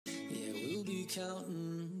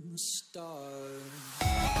counting stars.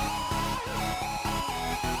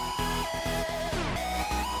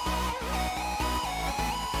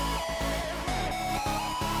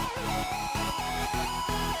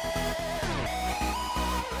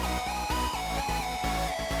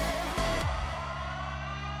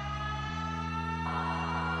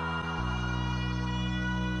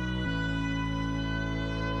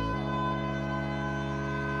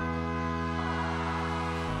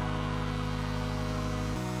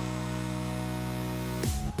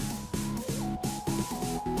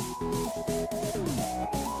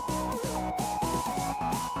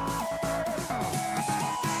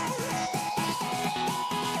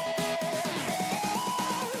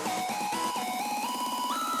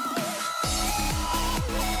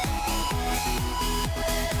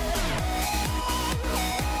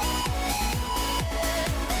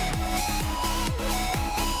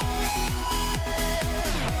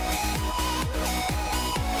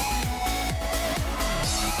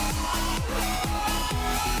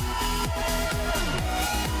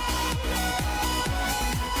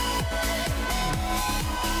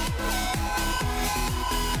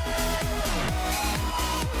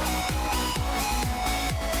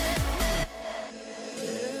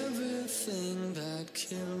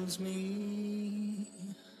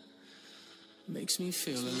 Makes me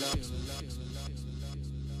feel alive.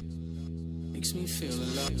 Makes me feel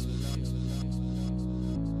alive.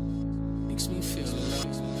 Makes me feel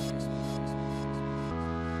alive.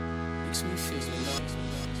 Makes me feel alive.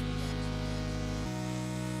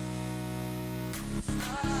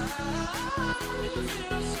 I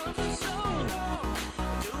feel something so wrong.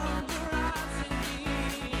 Doing the right thing.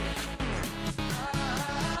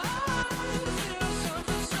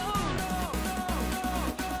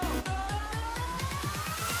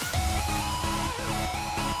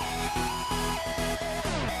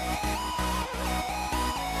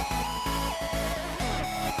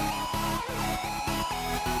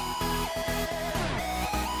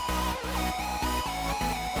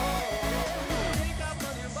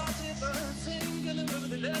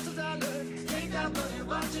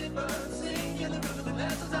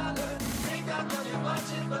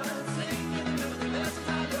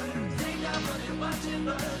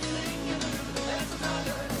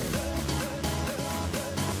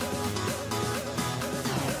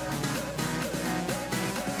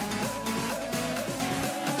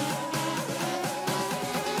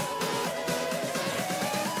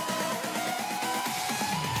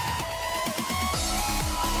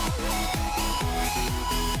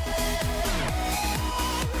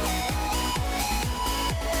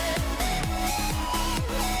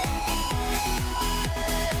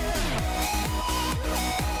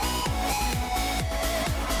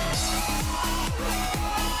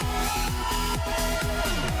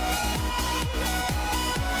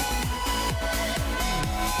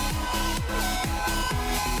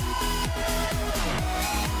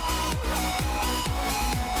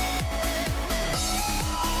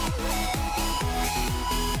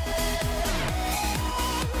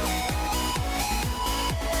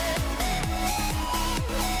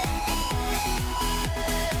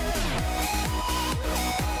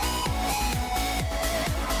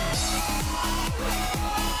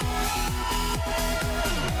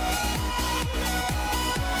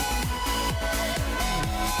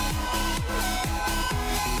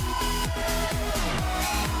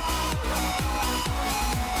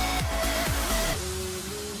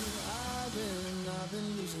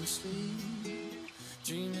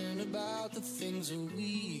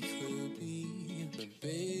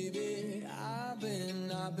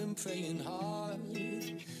 Praying hard,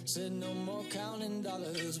 said no more counting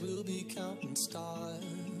dollars, we'll be counting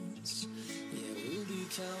stars. Yeah, we'll be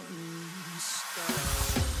counting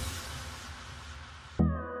stars.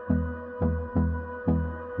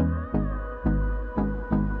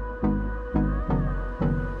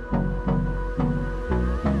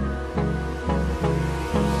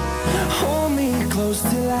 Hold me close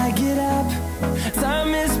till I get up.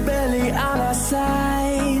 Time is barely on our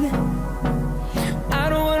side.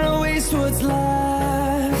 What's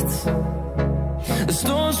left? The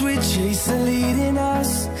storms we chase are leading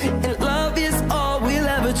us, and love is all we'll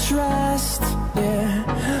ever trust.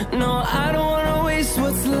 Yeah, no, I don't wanna waste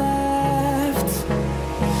what's left.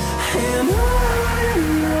 And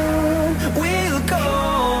on we'll go,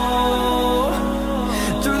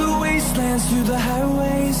 through the wastelands, through the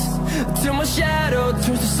highways, till my shadow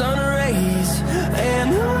turns to sun rays.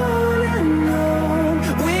 And on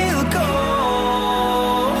we'll go,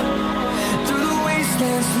 through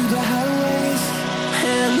the highways,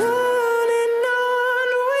 and on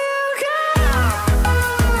we'll go.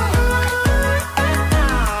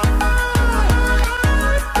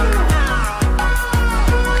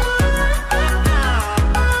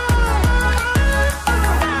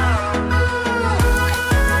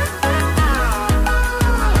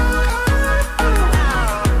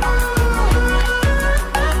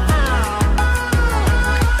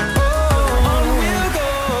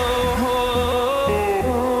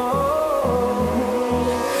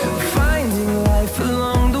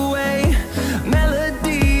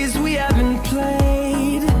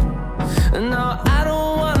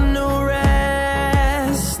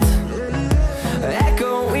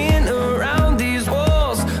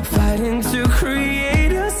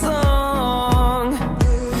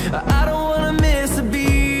 wanna miss a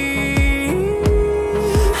beat.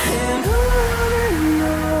 And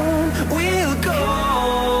on we'll go,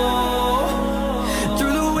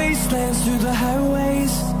 through the wastelands, through the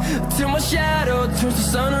highways, till my shadow turns to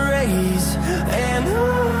sun rays. And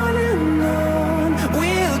on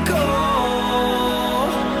we'll go,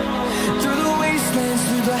 through the wastelands,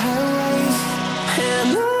 through the highways,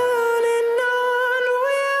 and on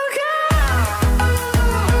we'll go.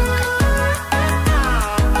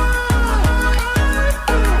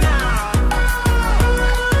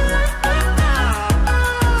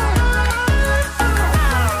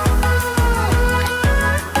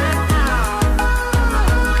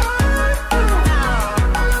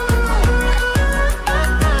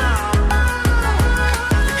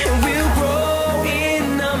 And we'll grow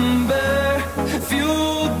in number,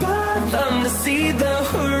 fueled by them to see the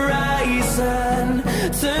horizon,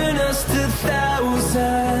 turn us to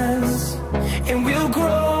thousands. And we'll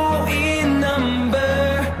grow in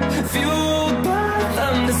number, fueled by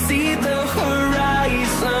them to see the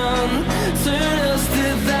horizon, turn us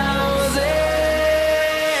to thousands.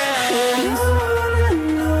 And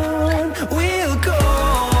on we'll go,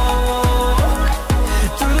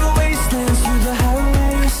 through the wastelands, through the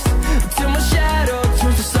highways, till my shadow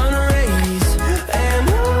turns to sun rays. And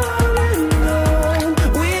on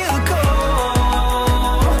we'll go,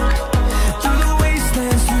 through the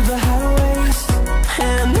wastelands, through the highways,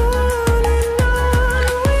 and on we'll go.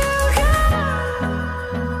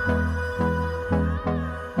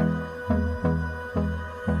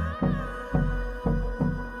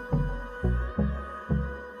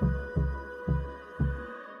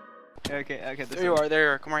 Okay, okay. There you are. There you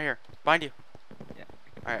are. Come right here. Behind you. Yeah.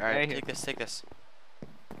 All right. Right here. Take this. Take this.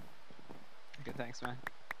 Okay, thanks, man.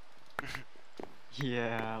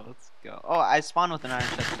 Yeah, let's go. Oh, I spawned with an iron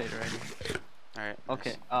chest plate already. All right.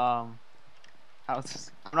 Okay. I'm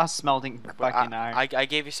not smelting fucking iron. I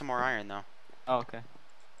gave you some more iron though. Oh, okay.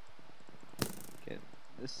 Okay.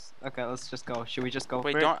 Okay, let's just go. Should we just go?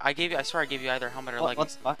 Wait, for don't. I gave you. I swear I gave you either helmet or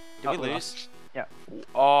leggings. What? Did we lose? Yeah.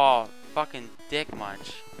 Oh, fucking dick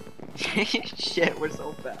munch. Shit, we're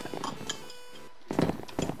so bad.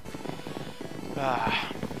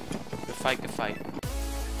 Ah. Good fight. Good fight.